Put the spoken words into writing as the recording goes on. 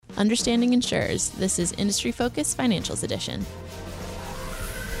Understanding Insurers. This is Industry Focus Financials Edition.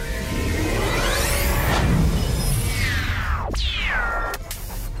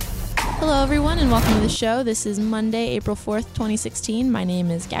 Hello, everyone, and welcome to the show. This is Monday, April 4th, 2016. My name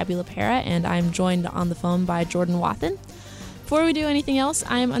is Gabby LaPera, and I'm joined on the phone by Jordan Wathen. Before we do anything else,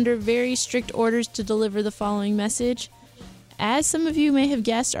 I am under very strict orders to deliver the following message. As some of you may have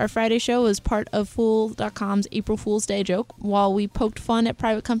guessed, our Friday show was part of Fool.com's April Fool's Day joke. While we poked fun at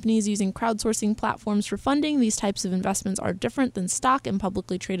private companies using crowdsourcing platforms for funding, these types of investments are different than stock and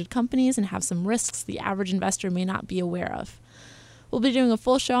publicly traded companies and have some risks the average investor may not be aware of. We'll be doing a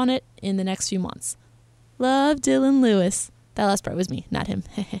full show on it in the next few months. Love, Dylan Lewis. That last part was me, not him.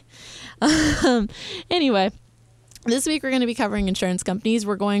 Anyway, this week we're going to be covering insurance companies.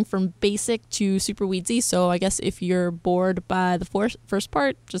 We're going from basic to super weedsy, so I guess if you're bored by the first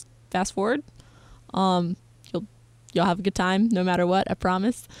part, just fast forward. You'll have a good time no matter what, I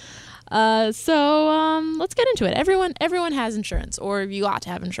promise. So let's get into it. Everyone has insurance, or you ought to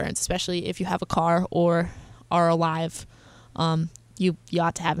have insurance, especially if you have a car or are alive. You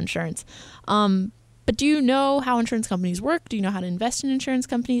ought to have insurance. But do you know how insurance companies work? Do you know how to invest in insurance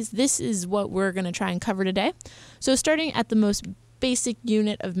companies? This is what we're going to try and cover today. So starting at the most basic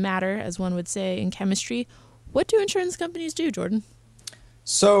unit of matter, as one would say in chemistry, what do insurance companies do, Jordan?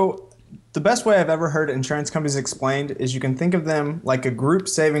 So the best way I've ever heard insurance companies explained is you can think of them like a group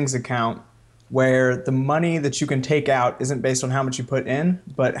savings account where the money that you can take out isn't based on how much you put in,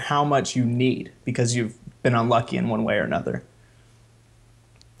 but how much you need because you've been unlucky in one way or another.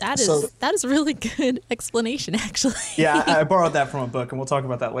 That is a really good explanation, actually. Yeah, I borrowed that from a book, and we'll talk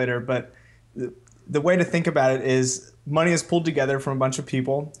about that later. But the way to think about it is money is pulled together from a bunch of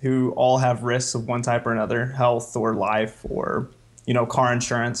people who all have risks of one type or another, health or life or, car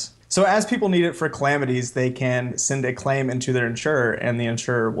insurance. So as people need it for calamities, they can send a claim into their insurer, and the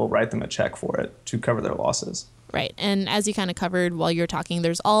insurer will write them a check for it to cover their losses. Right. And as you kind of covered while you were talking,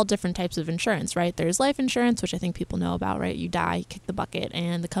 there's all different types of insurance, right? There's life insurance, which I think people know about, right? You die, you kick the bucket,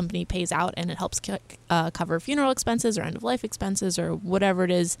 and the company pays out, and it helps cover funeral expenses or end-of-life expenses or whatever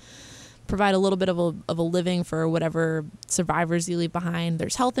it is, provide a little bit of a living for whatever survivors you leave behind.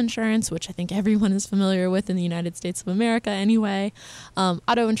 There's health insurance, which I think everyone is familiar with in the United States of America anyway.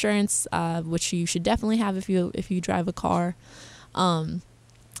 Auto insurance, which you should definitely have if you drive a car.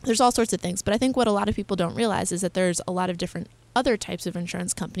 There's all sorts of things, but I think what a lot of people don't realize is that there's a lot of different other types of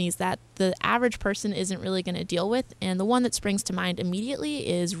insurance companies that the average person isn't really going to deal with, and the one that springs to mind immediately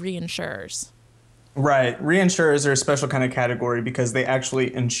is reinsurers. Right. Reinsurers are a special kind of category because they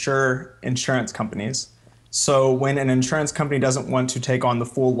actually insure insurance companies. So when an insurance company doesn't want to take on the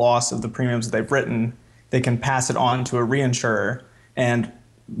full loss of the premiums that they've written, they can pass it on to a reinsurer and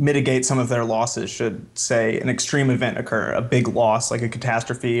mitigate some of their losses should, say, an extreme event occur, a big loss like a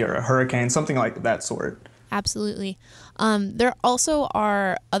catastrophe or a hurricane, something like that sort. Absolutely. There also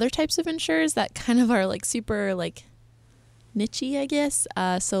are other types of insurers that kind of are like super like niche-y, I guess.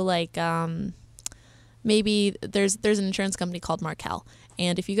 Maybe there's an insurance company called Markel.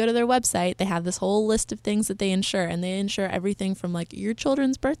 And if you go to their website, they have this whole list of things that they insure. And they insure everything from like your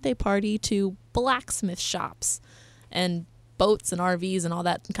children's birthday party to blacksmith shops and boats and RVs and all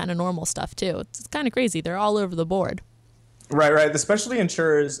that kind of normal stuff too. It's kind of crazy. They're all over the board. Right. The specialty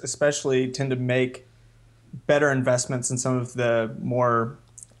insurers especially tend to make better investments in some of the more,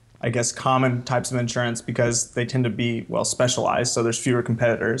 I guess, common types of insurance because they tend to be well specialized, so there's fewer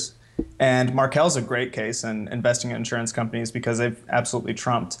competitors. And Markel's a great case in investing in insurance companies because they've absolutely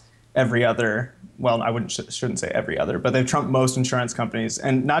trumped every other, well, shouldn't say every other, but they've trumped most insurance companies.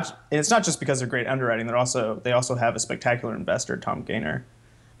 And it's not just because they're great underwriting. They also have a spectacular investor, Tom Gaynor.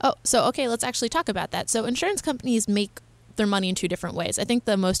 Oh, so okay, let's actually talk about that. So insurance companies make their money in two different ways. I think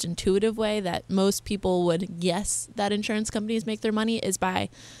the most intuitive way that most people would guess that insurance companies make their money is by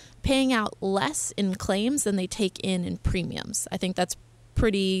paying out less in claims than they take in premiums. I think that's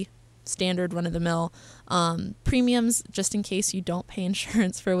pretty standard run-of-the-mill. Premiums, just in case you don't pay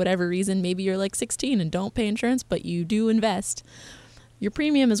insurance for whatever reason, maybe you're like 16 and don't pay insurance, but you do invest. Your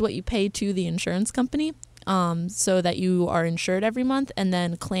premium is what you pay to the insurance company so that you are insured every month, and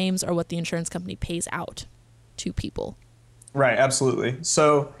then claims are what the insurance company pays out to people. Right, absolutely.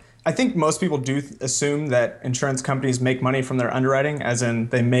 So I think most people do assume that insurance companies make money from their underwriting, as in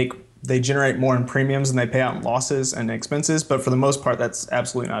they generate more in premiums than they pay out in losses and expenses, but for the most part, that's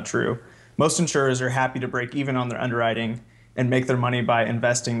absolutely not true. Most insurers are happy to break even on their underwriting and make their money by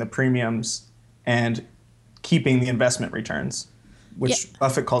investing the premiums and keeping the investment returns, which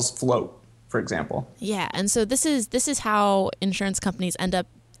Buffett calls float, for example. Yeah, and so this is how insurance companies end up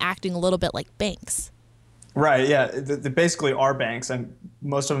acting a little bit like banks. Right. Yeah. They basically are banks, and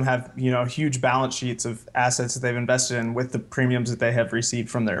most of them have, huge balance sheets of assets that they've invested in with the premiums that they have received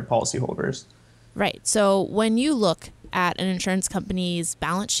from their policyholders. Right. So when you look at an insurance company's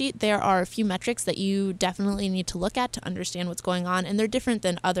balance sheet, there are a few metrics that you definitely need to look at to understand what's going on, and they're different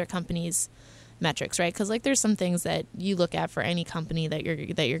than other companies' metrics, right? Because like there's some things that you look at for any company that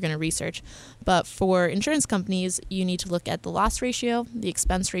you're going to research, but for insurance companies, you need to look at the loss ratio, the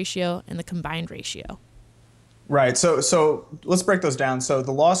expense ratio, and the combined ratio. Right. So let's break those down. So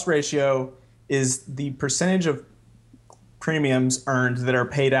the loss ratio is the percentage of premiums earned that are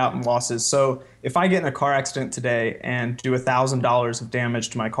paid out in losses. So if I get in a car accident today and do $1,000 of damage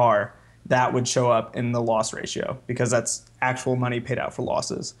to my car, that would show up in the loss ratio because that's actual money paid out for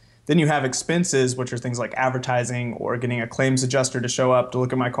losses. Then you have expenses, which are things like advertising or getting a claims adjuster to show up to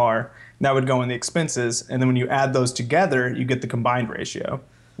look at my car. And that would go in the expenses. And then when you add those together, you get the combined ratio,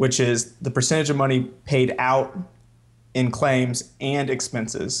 which is the percentage of money paid out in claims and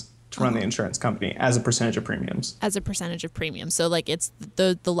expenses to run the insurance company as a percentage of premiums. As a percentage of premium. So like it's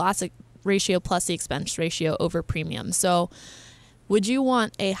the loss ratio plus the expense ratio over premium. So would you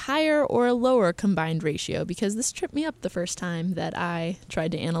want a higher or a lower combined ratio? Because this tripped me up the first time that I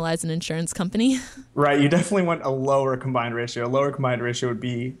tried to analyze an insurance company. Right, you definitely want a lower combined ratio. A lower combined ratio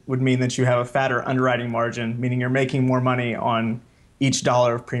would mean that you have a fatter underwriting margin, meaning you're making more money on each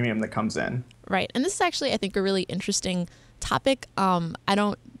dollar of premium that comes in. Right. And this is actually, I think, a really interesting topic. I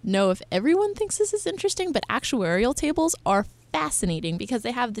don't know if everyone thinks this is interesting, but actuarial tables are fascinating because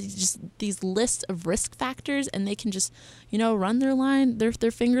they have these lists of risk factors, and they can just, run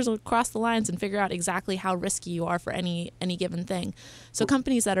their fingers across the lines and figure out exactly how risky you are for any given thing. So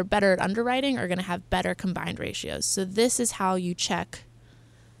companies that are better at underwriting are going to have better combined ratios. So this is how you check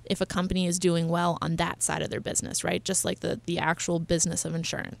if a company is doing well on that side of their business, right? Just like the actual business of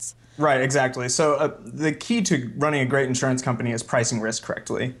insurance. Right, exactly. So the key to running a great insurance company is pricing risk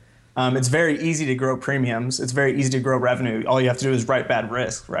correctly. It's very easy to grow premiums. It's very easy to grow revenue. All you have to do is write bad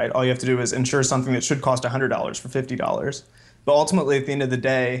risk, right? All you have to do is insure something that should cost $100 for $50. But ultimately, at the end of the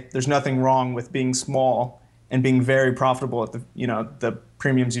day, there's nothing wrong with being small and being very profitable at the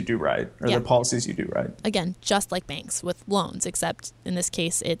premiums you do right, or the policies you do right. Again, just like banks with loans, except in this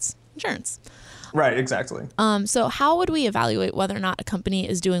case, it's insurance. Right, exactly. So how would we evaluate whether or not a company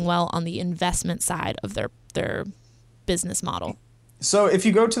is doing well on the investment side of their business model? So if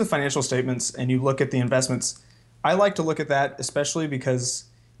you go to the financial statements and you look at the investments, I like to look at that especially because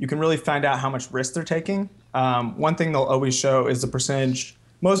you can really find out how much risk they're taking. One thing they'll always show is the percentage.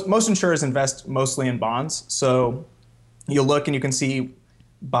 Most insurers invest mostly in bonds. So you'll look and you can see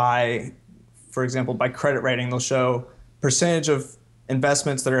for example, by credit rating, they'll show percentage of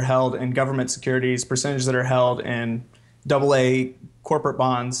investments that are held in government securities, percentage that are held in AA corporate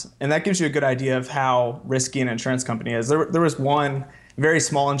bonds, and that gives you a good idea of how risky an insurance company is. There was one very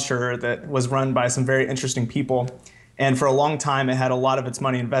small insurer that was run by some very interesting people, and for a long time it had a lot of its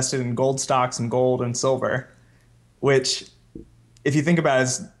money invested in gold stocks and gold and silver, which, if you think about it,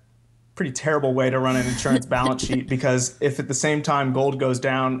 is a pretty terrible way to run an insurance balance sheet, because if at the same time gold goes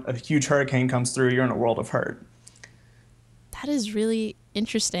down, a huge hurricane comes through, you're in a world of hurt. That is really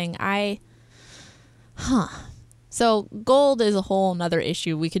interesting. So gold is a whole nother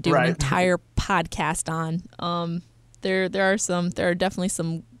issue we could do an entire podcast on. There are definitely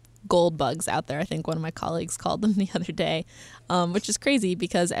some gold bugs out there. I think one of my colleagues called them the other day, which is crazy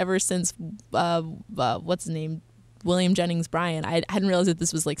because ever since what's his name, William Jennings Bryan, I hadn't realized that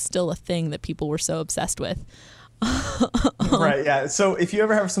this was like still a thing that people were so obsessed with. Right. Yeah. So if you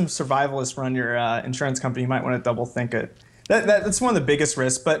ever have some survivalists run your insurance company, you might want to double think it. That's one of the biggest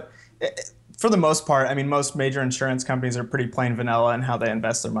risks, but for the most part, I mean, most major insurance companies are pretty plain vanilla in how they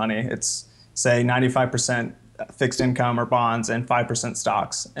invest their money. It's, say, 95% fixed income or bonds and 5%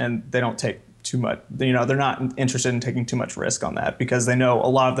 stocks, and they don't take too much. They're not interested in taking too much risk on that because they know a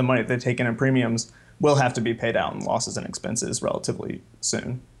lot of the money they take in premiums will have to be paid out in losses and expenses relatively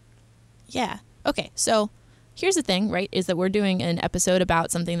soon. Yeah. Okay. So here's the thing, right, is that we're doing an episode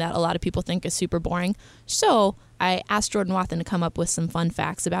about something that a lot of people think is super boring. So I asked Jordan Wathen to come up with some fun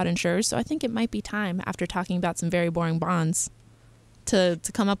facts about insurers. So I think it might be time, after talking about some very boring bonds, to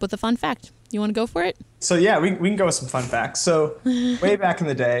come up with a fun fact. You want to go for it? So yeah, we can go with some fun facts. So way back in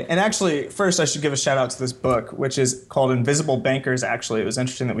the day, and actually first I should give a shout out to this book, which is called Invisible Bankers. Actually, it was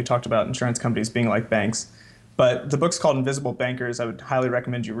interesting that we talked about insurance companies being like banks. But the book's called Invisible Bankers. I would highly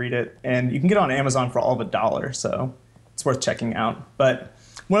recommend you read it. And you can get it on Amazon for all of $1, so it's worth checking out. But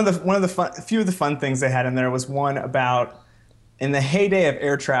a few of the fun things they had in there was one about, in the heyday of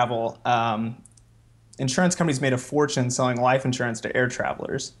air travel, insurance companies made a fortune selling life insurance to air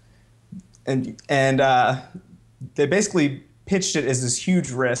travelers. and they basically pitched it as this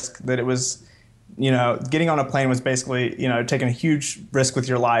huge risk that it was, getting on a plane was basically, taking a huge risk with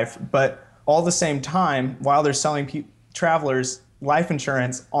your life. But all at the same time, while they're selling travelers life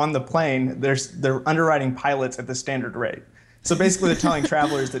insurance on the plane, they're underwriting pilots at the standard rate. So basically, they're telling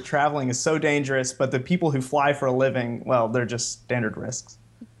travelers that traveling is so dangerous, but the people who fly for a living, well, they're just standard risks.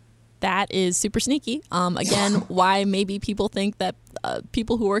 That is super sneaky. Again, why maybe people think that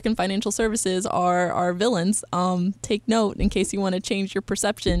people who work in financial services are villains. Take note in case you want to change your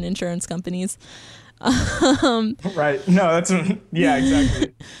perception, insurance companies. Right. No, yeah,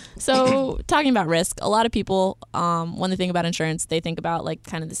 exactly. So talking about risk, a lot of people, when they think about insurance, they think about like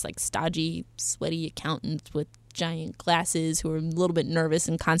kind of this like stodgy, sweaty accountants with giant glasses who are a little bit nervous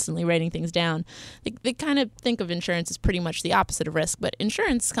and constantly writing things down. They kind of think of insurance as pretty much the opposite of risk, but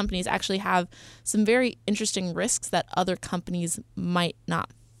insurance companies actually have some very interesting risks that other companies might not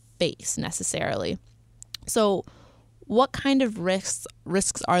face necessarily. So what kind of risks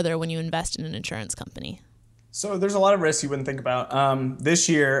are there when you invest in an insurance company? So there's a lot of risks you wouldn't think about. This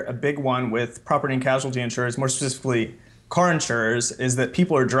year, a big one with property and casualty insurers, more specifically car insurers, is that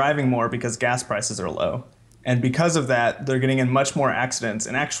people are driving more because gas prices are low. And because of that, they're getting in much more accidents.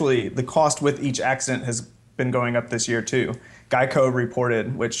 And actually, the cost with each accident has been going up this year, too. Geico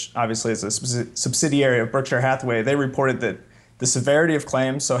reported, which obviously is a subsidiary of Berkshire Hathaway, they reported that the severity of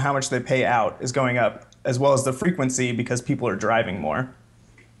claims, so how much they pay out, is going up, as well as the frequency because people are driving more.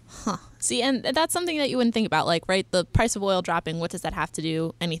 Huh. See, and that's something that you wouldn't think about, like, right, the price of oil dropping, what does that have to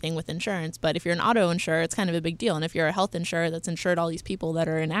do anything with insurance? But if you're an auto insurer, it's kind of a big deal. And if you're a health insurer that's insured all these people that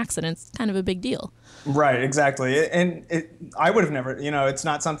are in accidents, it's kind of a big deal. Right, exactly. And I would have never, it's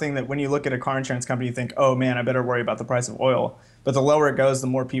not something that when you look at a car insurance company, you think, oh man, I better worry about the price of oil. But the lower it goes, the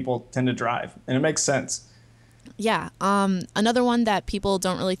more people tend to drive. And it makes sense. Yeah. Another one that people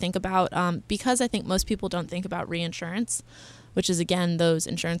don't really think about, because I think most people don't think about reinsurance, which is, again, those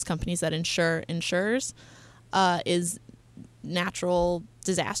insurance companies that insure insurers, is natural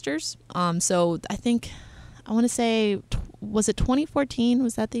disasters. So I think, I want to say, was it 2014?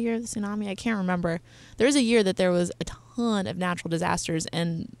 Was that the year of the tsunami? I can't remember. There was a year that there was a ton of natural disasters,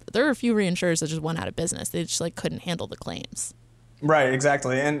 and there were a few reinsurers that just went out of business. They just couldn't handle the claims. Right,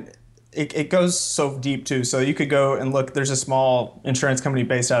 exactly. And it goes so deep, too. So you could go and look. There's a small insurance company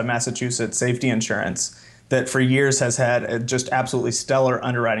based out of Massachusetts, Safety Insurance, that for years has had a just absolutely stellar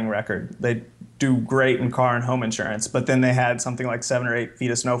underwriting record. They do great in car and home insurance, but then they had something like 7 or 8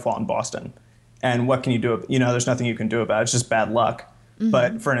 feet of snowfall in Boston. And what can you do? There's nothing you can do about it. It's just bad luck. Mm-hmm.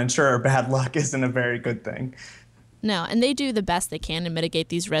 But for an insurer, bad luck isn't a very good thing. No, and they do the best they can to mitigate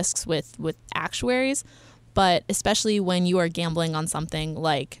these risks with actuaries, but especially when you are gambling on something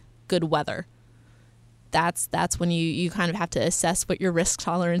like good weather. That's when you kind of have to assess what your risk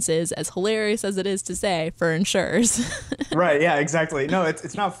tolerance is, as hilarious as it is to say, for insurers. Right, yeah, exactly. No,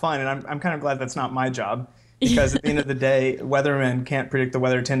 it's not fun, and I'm kind of glad that's not my job, because at the end of the day, weathermen can't predict the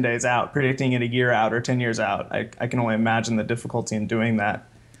weather 10 days out. Predicting it a year out or 10 years out, I can only imagine the difficulty in doing that.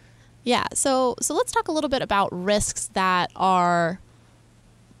 Yeah, so let's talk a little bit about risks that are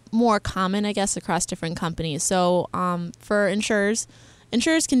more common, I guess, across different companies. So for insurers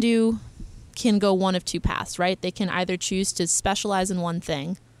can go one of two paths, right? They can either choose to specialize in one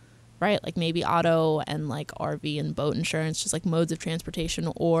thing, right? Like maybe auto and like RV and boat insurance, just like modes of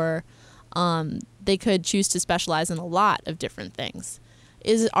transportation, or they could choose to specialize in a lot of different things.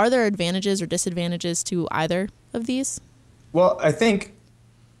 Are there advantages or disadvantages to either of these? Well, I think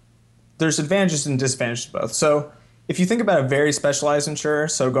there's advantages and disadvantages to both. So if you think about a very specialized insurer,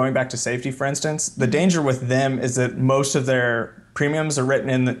 so going back to safety, for instance, the danger with them is that most of their premiums are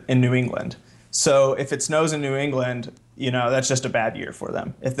written in New England. So if it snows in New England, that's just a bad year for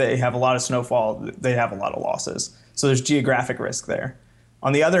them. If they have a lot of snowfall, they have a lot of losses. So there's geographic risk there.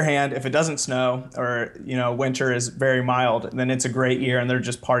 On the other hand, if it doesn't snow or, winter is very mild, then it's a great year and they're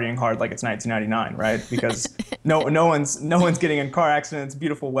just partying hard like it's 1999, right? Because no one's getting in car accidents,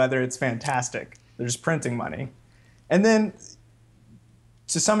 beautiful weather, it's fantastic. They're just printing money. And then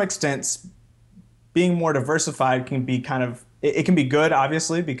to some extent, being more diversified can be it can be good,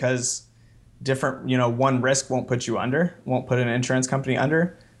 obviously, because different, one risk won't put an insurance company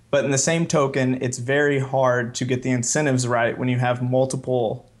under. But in the same token, it's very hard to get the incentives right when you have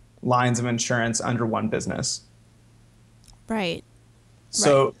multiple lines of insurance under one business. Right.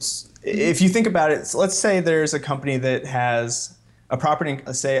 So if you think about it, so let's say there's a company that has a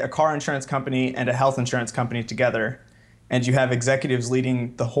car insurance company and a health insurance company together, and you have executives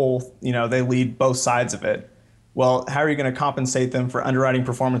leading the whole, they lead both sides of it. Well, how are you going to compensate them for underwriting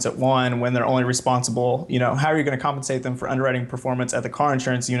performance at one when they're only responsible? How are you going to compensate them for underwriting performance at the car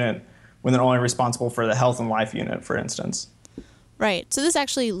insurance unit when they're only responsible for the health and life unit, for instance. Right. So this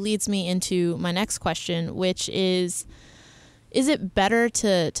actually leads me into my next question, which is it better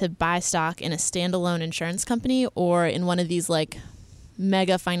to buy stock in a standalone insurance company or in one of these like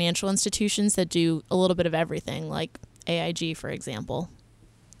mega financial institutions that do a little bit of everything, like AIG, for example?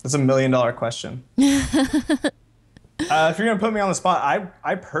 That's $1 million question. If you're going to put me on the spot,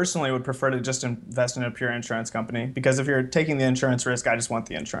 I personally would prefer to just invest in a pure insurance company, because if you're taking the insurance risk, I just want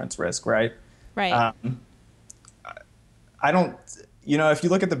the insurance risk, right? Right. I don't, if you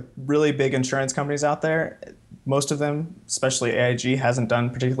look at the really big insurance companies out there, most of them, especially AIG, hasn't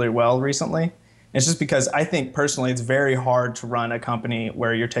done particularly well recently. It's just because I think personally it's very hard to run a company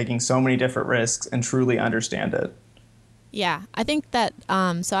where you're taking so many different risks and truly understand it. Yeah, I think that,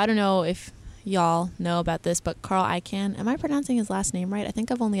 so I don't know if y'all know about this, but Carl Icahn, am I pronouncing his last name right? I think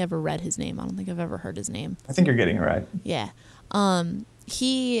I've only ever read his name. I don't think I've ever heard his name. I think you're getting it right. Yeah.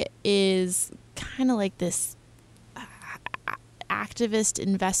 He is kind of like this activist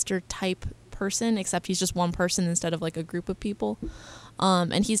investor type person, except he's just one person instead of like a group of people.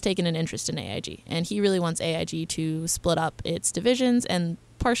 And he's taken an interest in AIG, and he really wants AIG to split up its divisions, and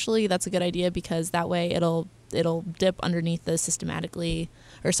partially that's a good idea because that way it'll dip underneath the systemically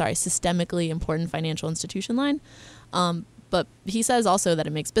important financial institution line. But he says also that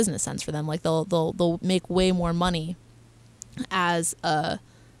it makes business sense for them. Like they'll make way more money as a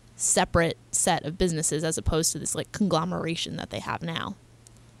separate set of businesses as opposed to this like conglomeration that they have now.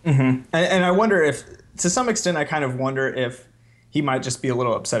 Mm-hmm. And I wonder if, to some extent, I kind of wonder if he might just be a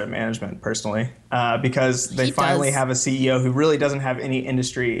little upset at management personally, because they finally have a CEO who really doesn't have any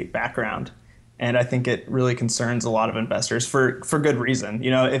industry background. And I think it really concerns a lot of investors for good reason.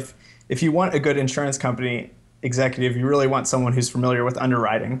 If you want a good insurance company executive, you really want someone who's familiar with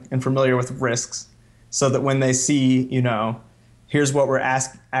underwriting and familiar with risks, so that when they see, here's what we're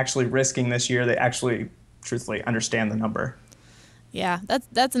actually risking this year, they actually truthfully understand the number. Yeah,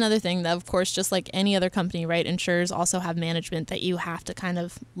 that's another thing that, of course, just like any other company, right? Insurers also have management that you have to kind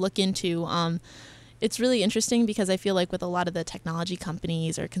of look into. It's really interesting because I feel like with a lot of the technology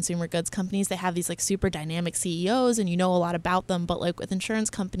companies or consumer goods companies, they have these like super dynamic CEOs and you know a lot about them. But like with insurance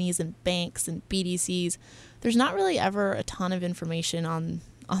companies and banks and BDCs, there's not really ever a ton of information on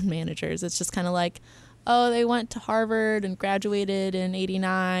managers. It's just kind of like, oh, they went to Harvard and graduated in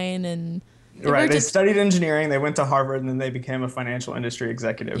 '89 and they studied engineering, they went to Harvard, and then they became a financial industry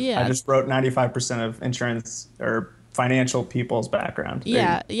exutive. Yeah. I just wrote 95% of insurance or financial people's background.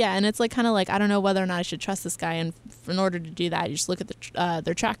 Yeah, and it's like kind of like I don't know whether or not I should trust this guy, and in order to do that, you just look at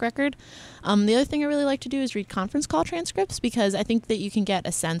their track record. The other thing I really like to do is read conference call transcripts, because I think that you can get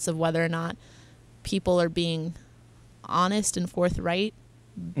a sense of whether or not people are being honest and forthright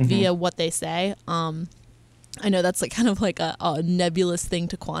via what they say. I know that's like kind of like a nebulous thing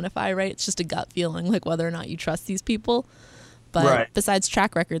to quantify, right? It's just a gut feeling, like whether or not you trust these people. But besides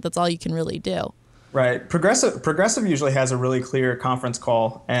track record, that's all you can really do. Right. Progressive usually has a really clear conference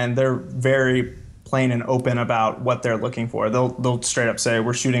call, and they're very plain and open about what they're looking for. They'll straight up say,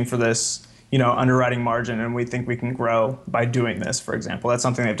 we're shooting for this, underwriting margin, and we think we can grow by doing this, for example. That's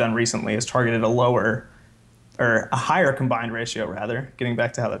something they've done recently, is targeted a higher combined ratio, rather, getting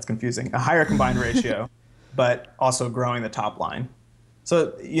back to how that's confusing, a higher combined ratio, but also growing the top line.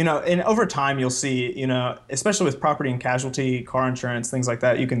 So, and over time you'll see, especially with property and casualty, car insurance, things like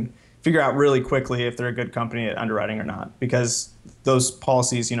that, you can figure out really quickly if they're a good company at underwriting or not, because those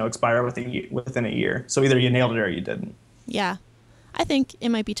policies, expire within a year. So either you nailed it or you didn't. Yeah. I think it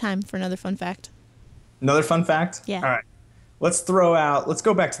might be time for another fun fact. Another fun fact? Yeah. All right. Let's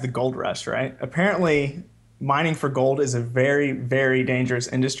go back to the gold rush, right? Apparently, mining for gold is a very, very dangerous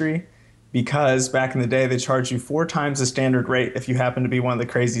industry, because back in the day, they charged you 4 times the standard rate if you happen to be one of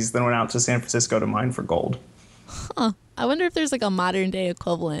the crazies that went out to San Francisco to mine for gold. Huh. I wonder if there's like a modern day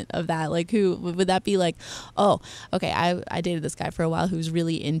equivalent of that. Like, who would that be? Like, oh, okay, I dated this guy for a while who's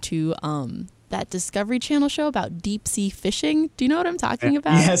really into that Discovery Channel show about deep sea fishing. Do you know what I'm talking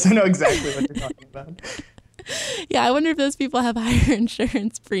about? Yes, I know exactly what you're talking about. Yeah, I wonder if those people have higher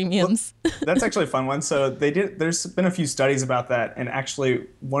insurance premiums. Well, that's actually a fun one. So there's been a few studies about that, and actually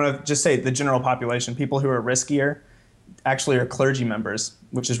just say the general population, people who are riskier, actually are clergy members,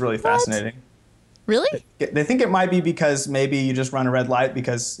 which is really fascinating. Really? They think it might be because maybe you just run a red light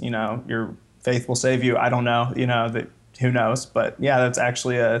because, your faith will save you. I don't know, who knows? But yeah, that's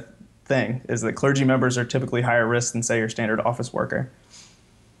actually a thing, is that clergy members are typically higher risk than, say, your standard office worker.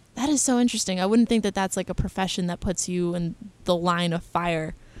 That is so interesting. I wouldn't think that that's like a profession that puts you in the line of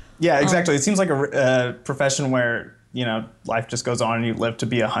fire. Yeah, exactly. It seems like a profession where, life just goes on and you live to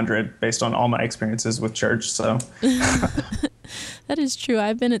be 100 based on all my experiences with church. So That is true.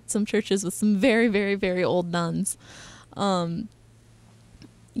 I've been at some churches with some very, very, very old nuns. Yeah,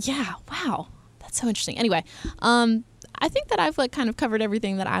 wow. That's so interesting. Anyway, I think that I've kind of covered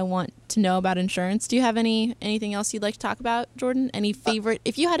everything that I want to know about insurance. Do you have anything else you'd like to talk about, Jordan? Any favorite?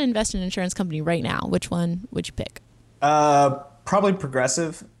 If you had to invest in an insurance company right now, which one would you pick? Probably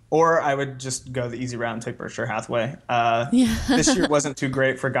Progressive, or I would just go the easy route and take Berkshire Hathaway. This year wasn't too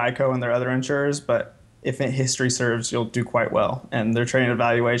great for Geico and their other insurers, but if history serves, you'll do quite well. And they're trading at a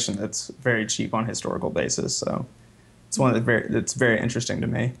valuation that's very cheap on a historical basis. So it's it's very interesting to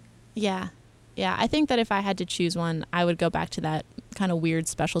me. Yeah. Yeah, I think that if I had to choose one, I would go back to that kind of weird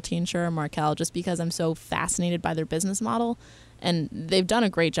specialty insurer, Markel, just because I'm so fascinated by their business model. And they've done a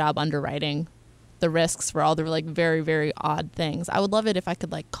great job underwriting the risks for all the very, very odd things. I would love it if I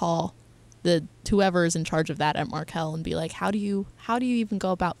could call whoever is in charge of that at Markel and be like, how do you even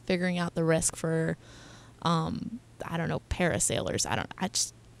go about figuring out the risk for, I don't know, parasailers?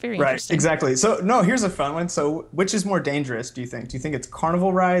 Very interesting. Right, exactly. So, no, here's a fun one. So, which is more dangerous, do you think? Do you think it's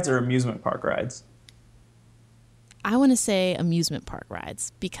carnival rides or amusement park rides? I want to say amusement park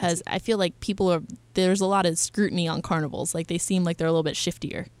rides because I feel like there's a lot of scrutiny on carnivals. They seem like they're a little bit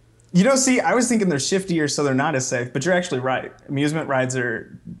shiftier. See, I was thinking they're shiftier, so they're not as safe, but you're actually right. Amusement rides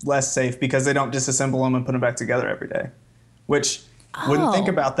are less safe because they don't disassemble them and put them back together every day, which... Wouldn't think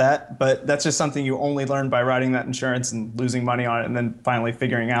about that, but that's just something you only learn by writing that insurance and losing money on it and then finally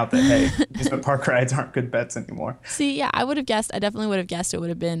figuring out that, hey, amusement park rides aren't good bets anymore. See, yeah, I definitely would have guessed it would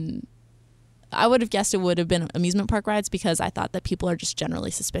have been amusement park rides because I thought that people are just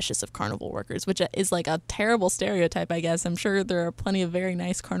generally suspicious of carnival workers, which is a terrible stereotype, I guess. I'm sure there are plenty of very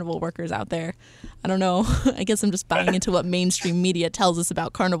nice carnival workers out there. I don't know. I guess I'm just buying into what mainstream media tells us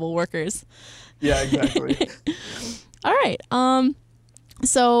about carnival workers. Yeah, exactly. All right.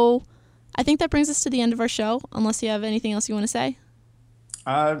 So I think that brings us to the end of our show, unless you have anything else you want to say.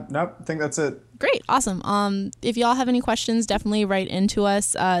 Nope, I think that's it. Great. Awesome. If y'all have any questions, definitely write into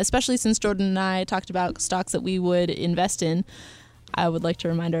us, especially since Jordan and I talked about stocks that we would invest in. I would like to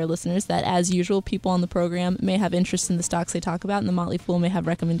remind our listeners that, as usual, people on the program may have interest in the stocks they talk about, and the Motley Fool may have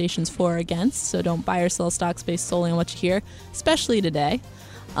recommendations for or against, so don't buy or sell stocks based solely on what you hear, especially today.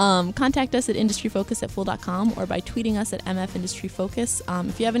 Contact us at industryfocus@fool.com or by tweeting us at mfindustryfocus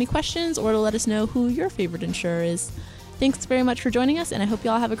if you have any questions or to let us know who your favorite insurer is. Thanks very much for joining us, and I hope you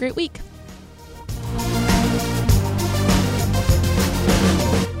all have a great week.